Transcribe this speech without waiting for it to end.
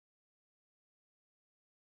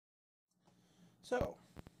So,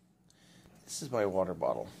 this is my water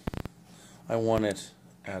bottle. I won it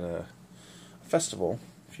at a festival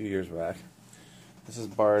a few years back. This is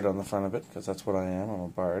Bard on the front of it, because that's what I am. I'm a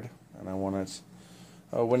Bard. And I won it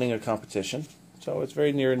winning a competition. So it's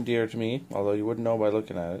very near and dear to me, although you wouldn't know by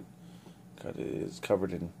looking at it, because it is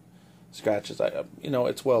covered in scratches.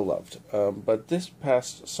 It's well loved. But this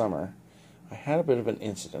past summer, I had a bit of an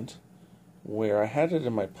incident where I had it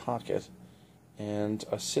in my pocket, and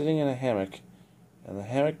I was sitting in a hammock, and the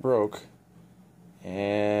hammock broke,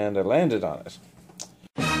 and I landed on it.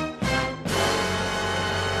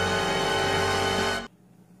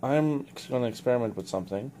 I'm going to experiment with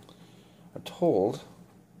something. I'm told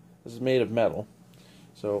this is made of metal,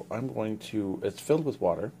 so it's filled with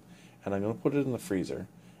water, and I'm going to put it in the freezer,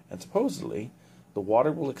 and supposedly the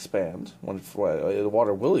water will expand when it freezes,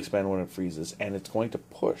 and it's going to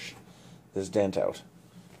push this dent out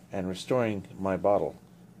and restoring my bottle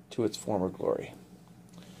to its former glory.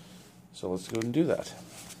 So let's go and do that.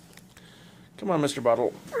 Come on, Mr.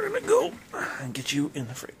 Bottle. We're going to go and get you in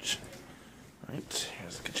the fridge. Alright,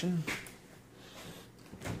 here's the kitchen.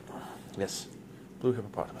 Yes, blue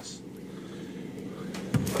hippopotamus.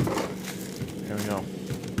 There we go.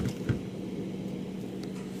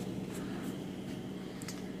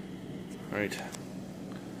 Alright.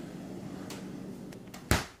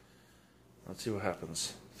 Let's see what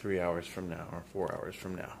happens 3 hours from now, or 4 hours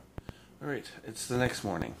from now. Alright, it's the next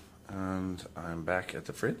morning, and I'm back at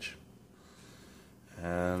the fridge.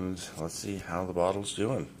 And let's see how the bottle's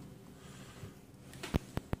doing.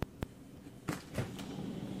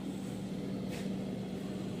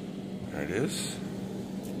 There it is.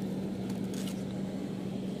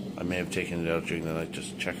 I may have taken it out during the night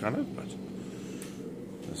just to check on it, but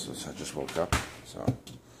I just woke up, so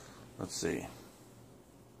let's see.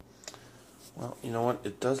 Well, you know what?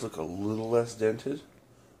 It does look a little less dented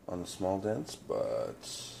on the small dents, but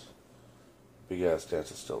big ass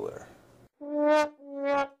dent is still there.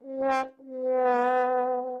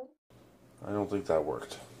 I don't think that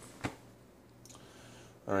worked.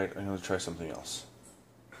 Alright, I'm going to try something else.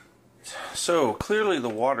 So, clearly the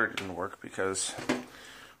water didn't work because,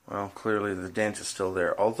 well, clearly the dent is still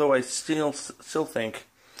there. Although I still think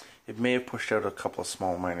it may have pushed out a couple of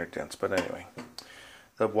small minor dents. But anyway,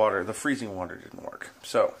 the freezing water didn't work.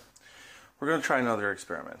 So, we're going to try another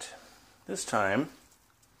experiment. This time,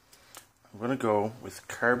 I'm going to go with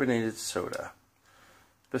carbonated soda.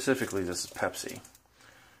 Specifically, this is Pepsi.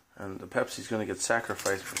 And the Pepsi's going to get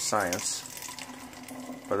sacrificed for science.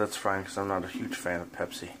 But that's fine, because I'm not a huge fan of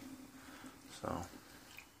Pepsi. So,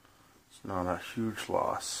 it's not a huge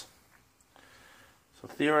loss. So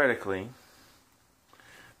theoretically,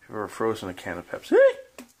 if you've ever frozen a can of Pepsi...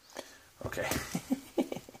 Okay.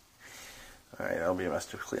 Alright, that'll be a mess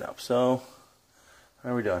to clean up. So,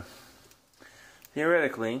 how are we doing?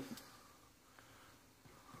 Theoretically,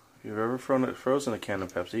 if you've ever frozen a can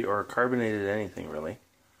of Pepsi, or carbonated anything really,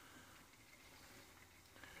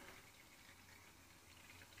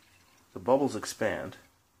 the bubbles expand.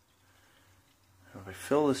 If I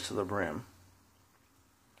fill this to the brim,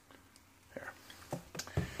 there,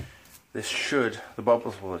 the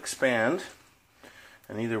bubbles will expand,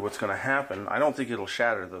 and either what's going to happen, I don't think it'll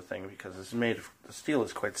shatter the thing because it's made of, the steel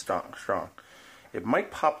is quite strong. It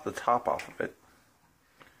might pop the top off of it,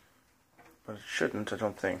 but it shouldn't, I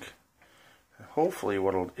don't think. And hopefully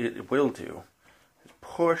what it will do is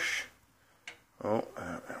push, there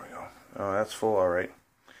we go. Oh, that's full alright.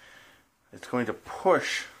 It's going to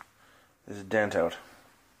push this dent out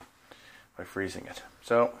by freezing it.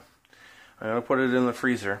 So I'm going to put it in the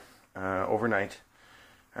freezer overnight,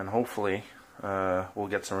 and hopefully we'll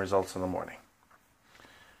get some results in the morning.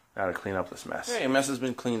 Now to clean up this mess. Okay, mess has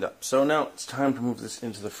been cleaned up. So now it's time to move this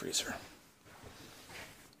into the freezer.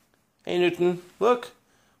 Hey Newton, look!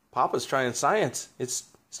 Papa's trying science.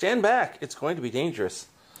 Stand back. It's going to be dangerous.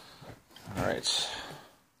 Alright.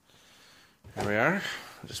 Here we are.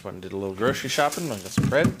 I just went and did a little grocery shopping. I got some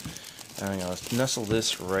bread. And I'm going to nestle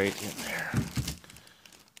this right in there.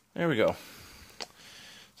 There we go.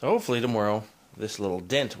 So hopefully tomorrow this little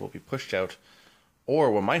dent will be pushed out.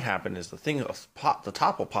 Or what might happen is the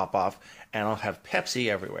top will pop off and I'll have Pepsi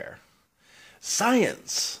everywhere.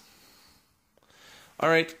 Science!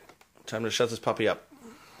 Alright, time to shut this puppy up.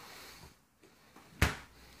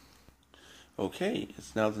 Okay,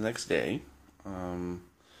 it's now the next day.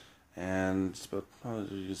 And it's about,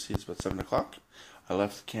 you can see it's about 7 o'clock. I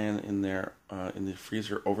left the can in there in the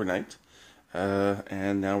freezer overnight.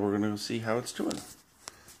 And now we're going to see how it's doing.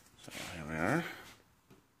 So here we are.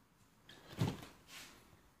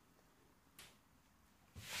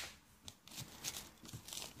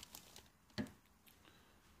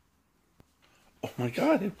 my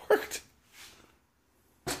god, it worked.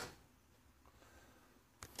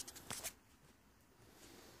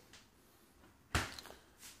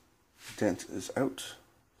 Dent is out.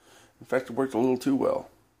 In fact, it worked a little too well.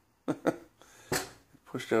 It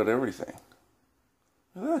pushed out everything.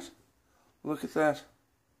 Look at that. Look at that.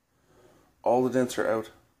 All the dents are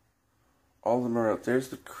out. All of them are out. There's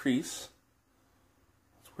the crease.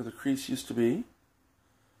 That's where the crease used to be.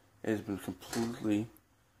 It has been completely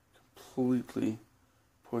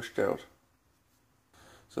pushed out.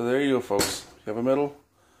 So there you go, folks. You have a medal.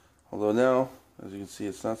 Although now, as you can see,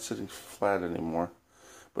 it's not sitting flat anymore.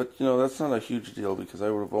 But, you know, that's not a huge deal because I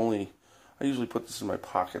usually put this in my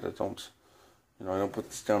pocket. I don't put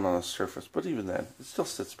this down on a surface. But even then, it still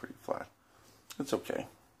sits pretty flat. It's okay.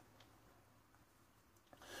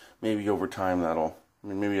 Maybe over time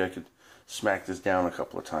maybe I could smack this down a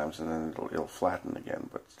couple of times and then it'll flatten again.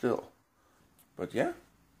 But still. But yeah,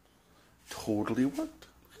 totally worked.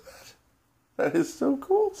 Look at that. That is so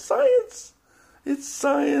cool. Science. It's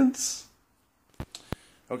science.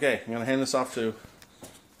 Okay, I'm going to hand this off to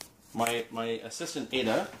my assistant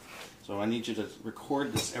Ada, so I need you to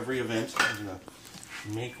record this every event. I'm going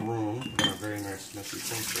to make room in a very nice messy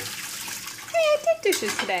sink here. Hey, I did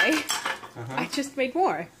dishes today. I just made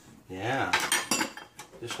more. Yeah.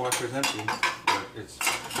 Dishwasher's empty, but it's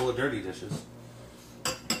full of dirty dishes.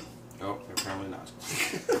 Oh, apparently not.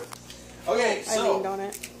 Okay, so... I leaned on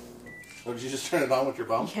it. Oh, did you just turn it on with your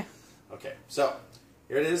bum? Yeah. Okay, so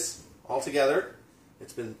here it is, all together.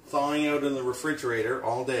 It's been thawing out in the refrigerator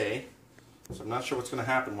all day, so I'm not sure what's going to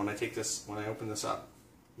happen when I open this up.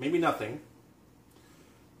 Maybe nothing.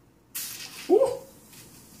 Woo!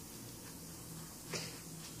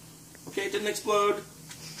 Okay, it didn't explode.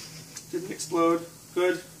 Didn't explode.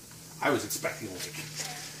 Good. I was expecting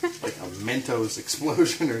like a Mentos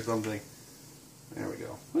explosion or something. There we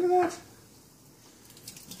go. Look at that.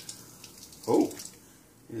 Oh,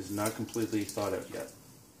 it is not completely thawed out yet.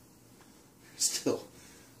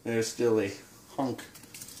 There's still a hunk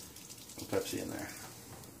of Pepsi in there.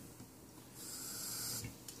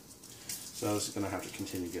 So this is going to have to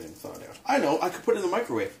continue getting thawed out. I know, I could put it in the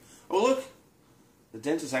microwave. Oh look, the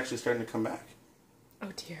dent is actually starting to come back.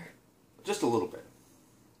 Oh dear. Just a little bit.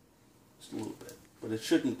 Just a little bit. But it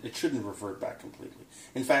shouldn't revert back completely.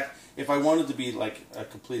 In fact, if I wanted to be like a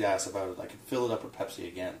complete ass about it, I could fill it up with Pepsi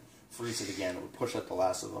again, freeze it again, it would push out the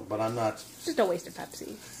last of them. But I'm not. Just a waste of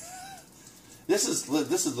Pepsi. This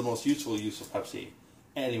is the most useful use of Pepsi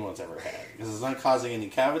anyone's ever had because it's not causing any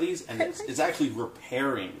cavities and it's actually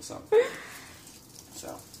repairing something.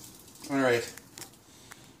 So, all right.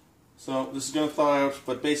 So this is going to thaw out,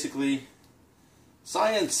 but basically,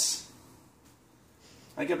 science.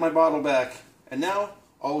 I get my bottle back, and now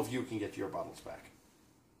all of you can get your bottles back.